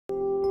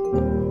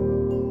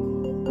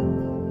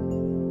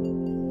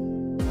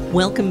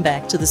Welcome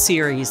back to the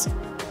series.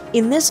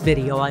 In this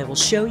video, I will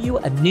show you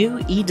a new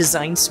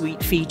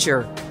eDesignSuite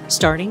feature.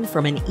 Starting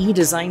from an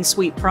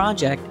eDesignSuite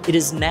project, it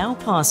is now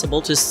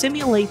possible to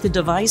simulate the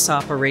device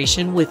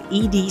operation with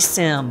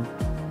eDSim.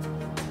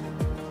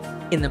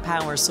 In the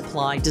Power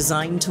Supply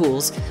Design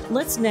Tools,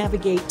 let's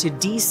navigate to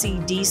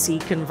DC-DC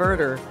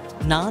Converter,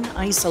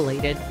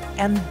 Non-Isolated,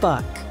 and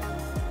Buck.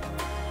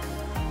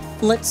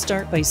 Let's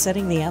start by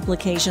setting the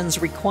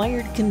application's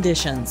required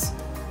conditions.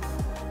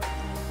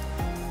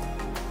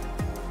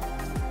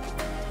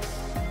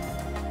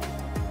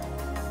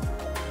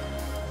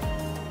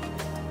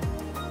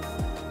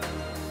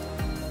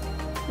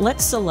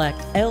 Let's select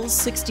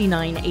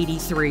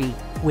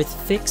L6983 with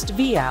fixed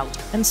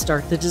Vout and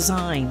start the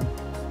design.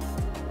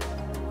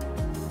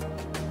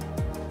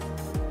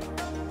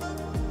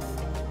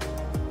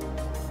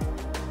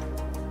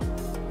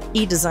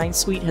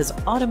 eDesignSuite has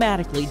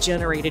automatically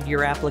generated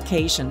your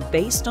application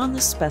based on the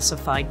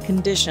specified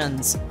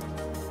conditions.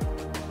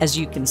 As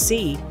you can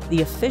see,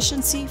 the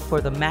efficiency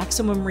for the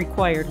maximum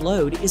required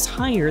load is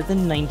higher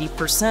than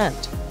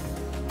 90%.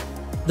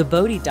 The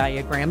Bode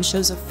diagram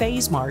shows a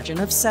phase margin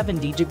of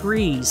 70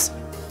 degrees.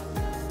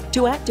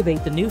 To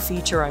activate the new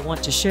feature I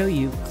want to show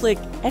you, click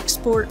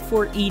Export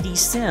for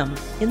eDSim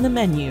in the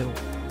menu.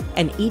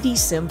 An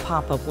eDSim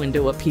pop-up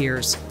window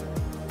appears.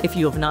 If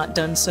you have not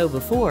done so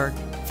before,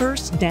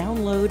 first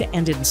download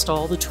and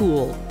install the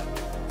tool.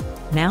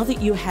 Now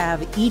that you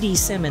have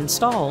eDSim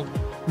installed,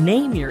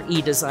 name your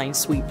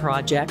eDesignSuite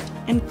project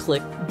and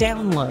click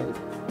Download.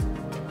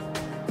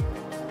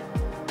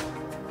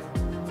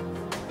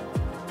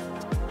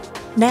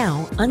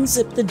 Now,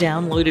 unzip the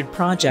downloaded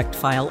project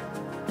file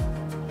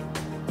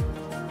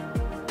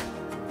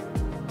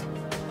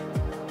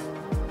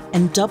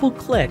and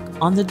double-click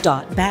on the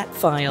 .bat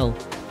file.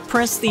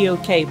 Press the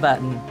OK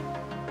button.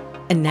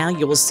 And now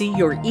you will see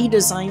your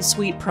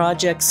eDesignSuite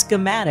project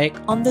schematic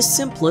on the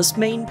simplest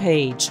main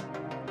page.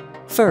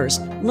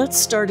 First, let's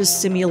start a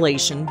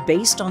simulation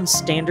based on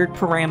standard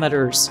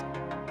parameters.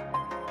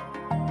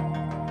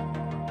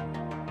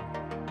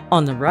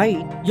 On the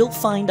right, you'll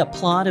find a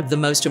plot of the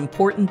most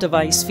important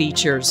device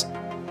features,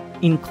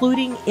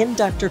 including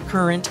inductor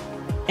current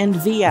and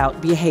Vout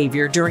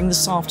behavior during the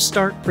soft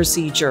start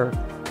procedure.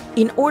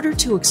 In order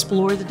to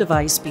explore the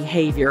device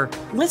behavior,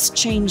 let's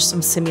change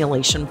some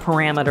simulation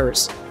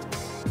parameters.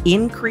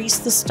 Increase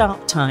the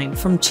stop time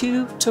from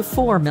 2 to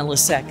 4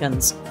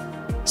 milliseconds.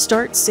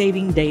 Start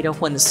saving data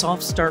when the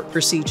soft start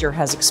procedure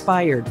has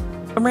expired,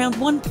 around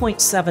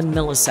 1.7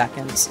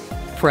 milliseconds.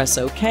 Press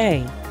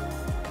OK.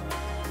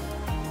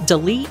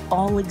 Delete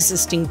all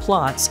existing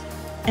plots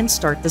and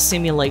start the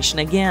simulation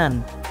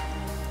again.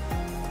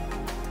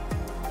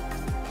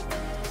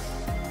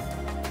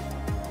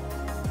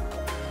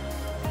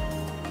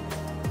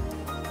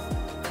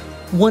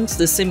 Once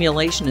the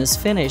simulation is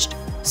finished,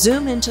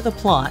 zoom into the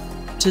plot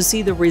to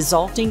see the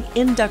resulting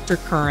inductor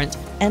current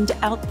and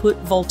output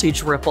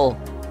voltage ripple.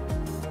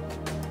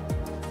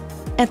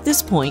 At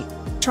this point,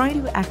 try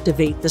to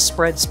activate the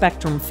spread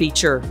spectrum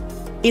feature.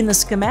 In the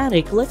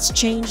schematic, let's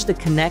change the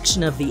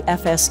connection of the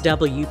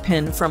FSW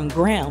pin from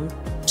ground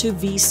to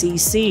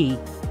VCC.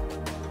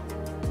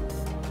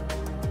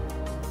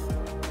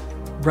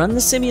 Run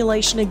the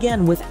simulation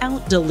again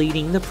without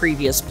deleting the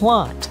previous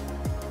plot.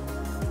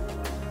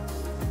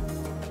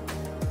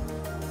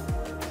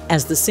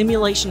 As the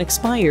simulation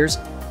expires,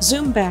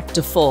 zoom back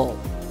to full.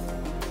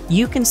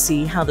 You can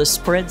see how the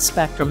spread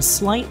spectrum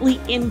slightly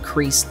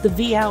increased the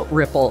Vout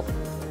ripple.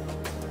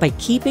 By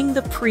keeping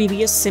the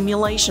previous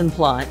simulation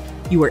plot,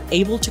 you are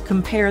able to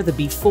compare the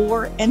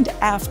before and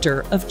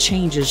after of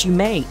changes you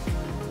make.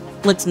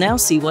 Let's now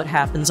see what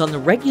happens on the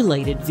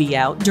regulated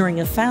Vout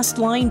during a fast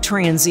line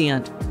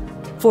transient.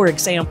 For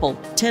example,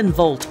 10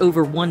 volt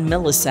over 1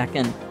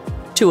 millisecond.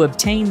 To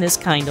obtain this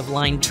kind of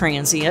line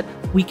transient,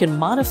 we can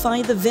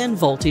modify the VIN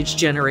voltage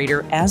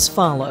generator as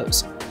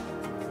follows.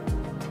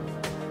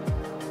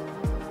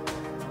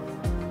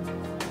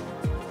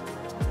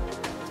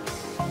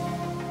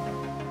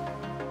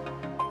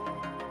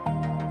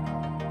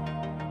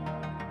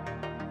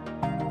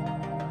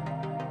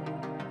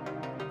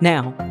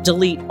 Now,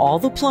 delete all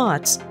the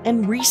plots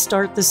and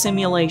restart the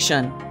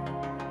simulation.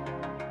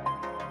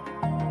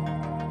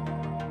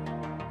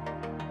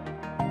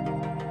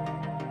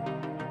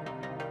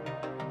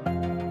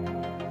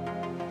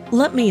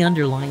 Let me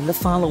underline the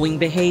following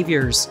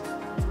behaviors.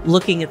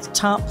 Looking at the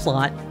top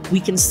plot, we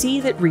can see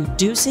that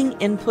reducing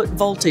input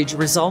voltage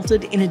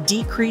resulted in a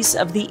decrease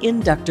of the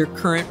inductor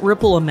current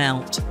ripple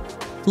amount.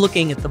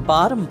 Looking at the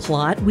bottom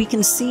plot, we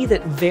can see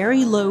that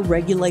very low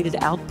regulated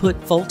output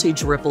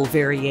voltage ripple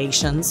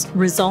variations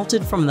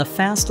resulted from the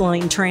fast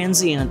line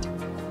transient.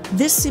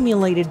 This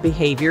simulated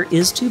behavior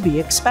is to be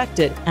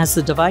expected as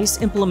the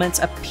device implements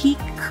a peak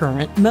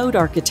current mode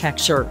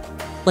architecture.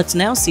 Let's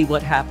now see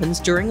what happens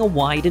during a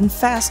wide and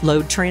fast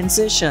load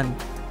transition,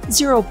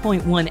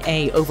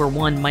 0.1A over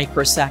 1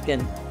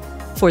 microsecond.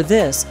 For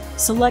this,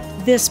 select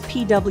this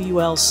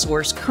PWL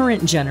source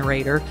current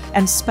generator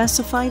and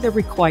specify the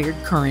required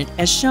current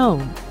as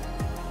shown.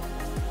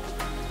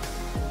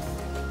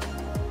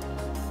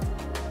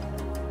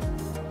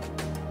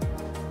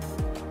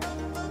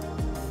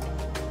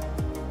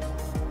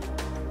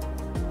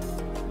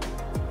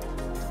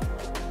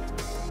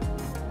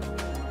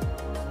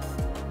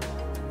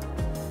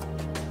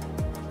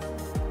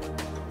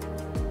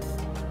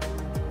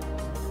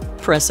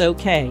 Press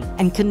OK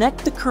and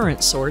connect the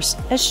current source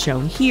as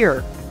shown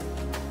here.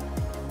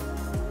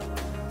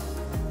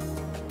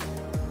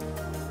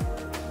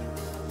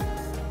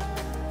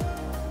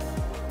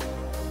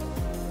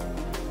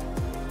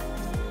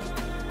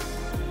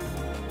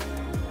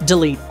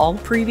 Delete all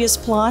previous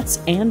plots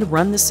and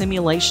run the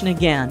simulation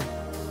again.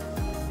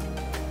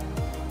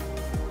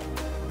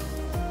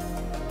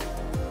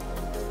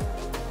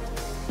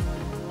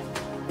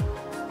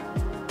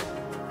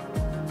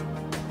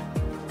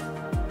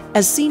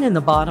 As seen in the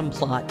bottom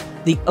plot,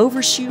 the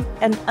overshoot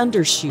and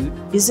undershoot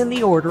is in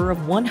the order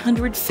of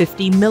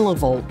 150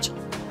 millivolt.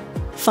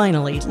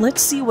 Finally,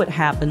 let's see what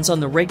happens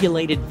on the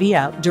regulated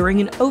Vout during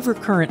an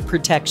overcurrent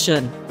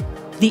protection.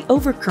 The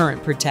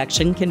overcurrent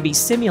protection can be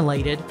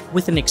simulated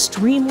with an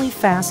extremely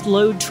fast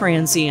load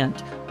transient,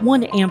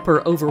 1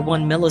 ampere over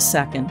 1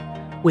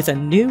 millisecond, with a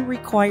new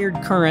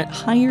required current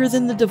higher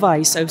than the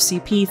device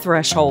OCP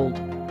threshold.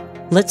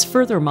 Let's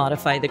further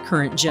modify the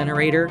current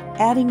generator,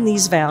 adding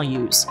these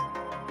values.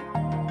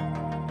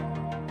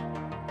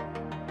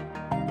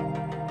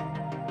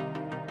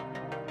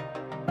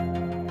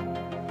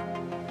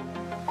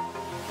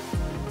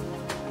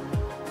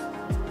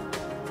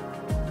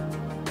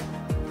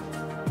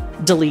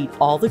 Delete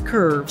all the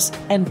curves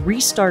and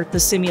restart the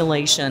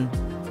simulation.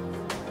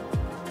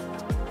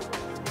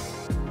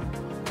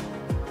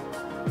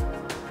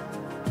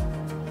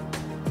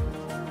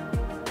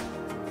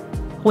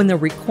 When the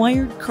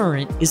required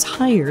current is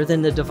higher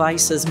than the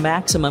device's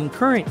maximum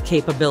current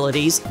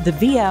capabilities, the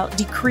Vout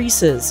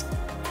decreases.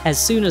 As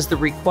soon as the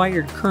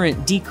required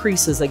current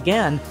decreases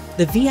again,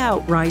 the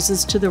Vout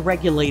rises to the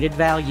regulated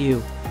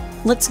value.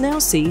 Let's now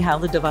see how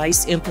the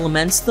device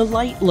implements the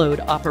light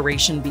load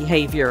operation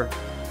behavior.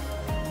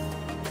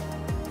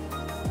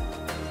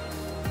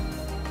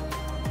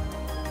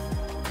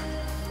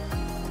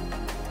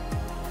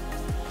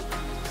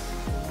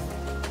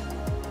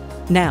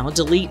 Now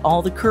delete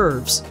all the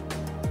curves.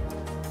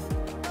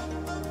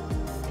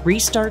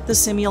 Restart the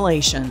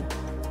simulation.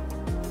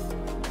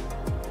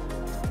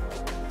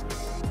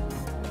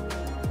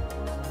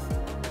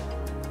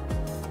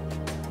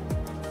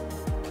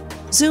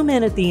 Zoom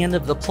in at the end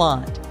of the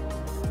plot.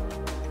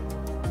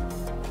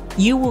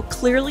 You will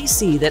clearly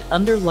see that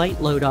under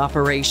light load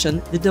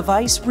operation, the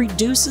device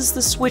reduces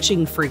the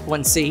switching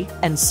frequency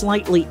and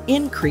slightly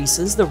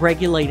increases the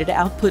regulated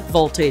output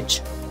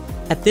voltage.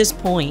 At this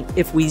point,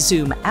 if we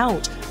zoom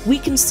out, we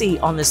can see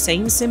on the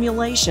same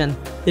simulation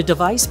the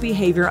device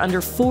behavior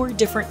under 4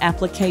 different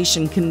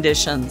application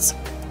conditions: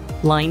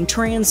 line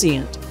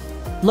transient,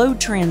 load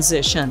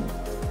transition,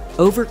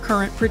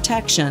 overcurrent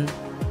protection,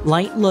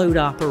 light load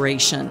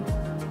operation.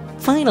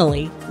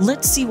 Finally,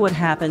 let's see what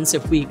happens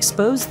if we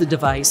expose the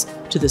device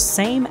to the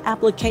same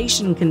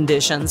application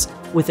conditions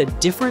with a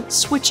different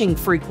switching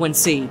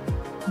frequency,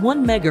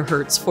 1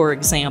 MHz for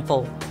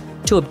example.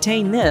 To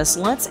obtain this,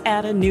 let's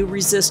add a new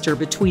resistor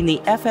between the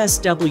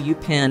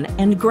FSW pin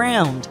and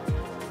ground.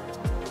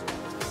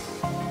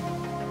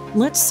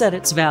 Let's set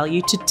its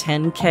value to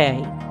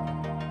 10K.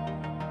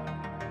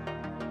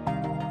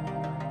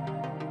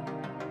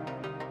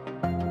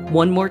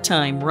 One more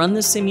time, run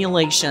the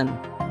simulation.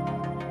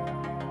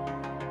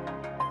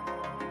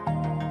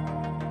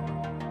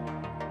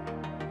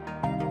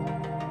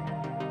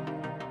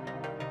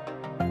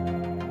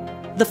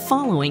 The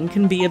following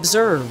can be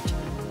observed.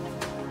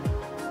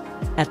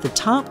 At the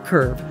top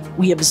curve,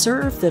 we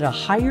observe that a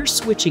higher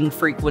switching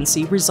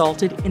frequency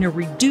resulted in a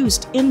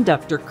reduced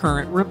inductor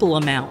current ripple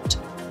amount.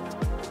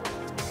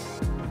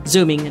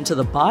 Zooming into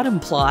the bottom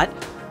plot,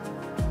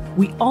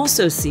 we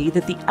also see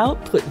that the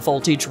output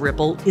voltage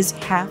ripple is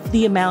half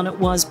the amount it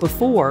was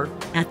before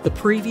at the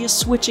previous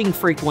switching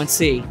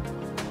frequency.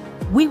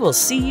 We will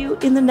see you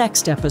in the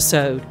next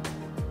episode.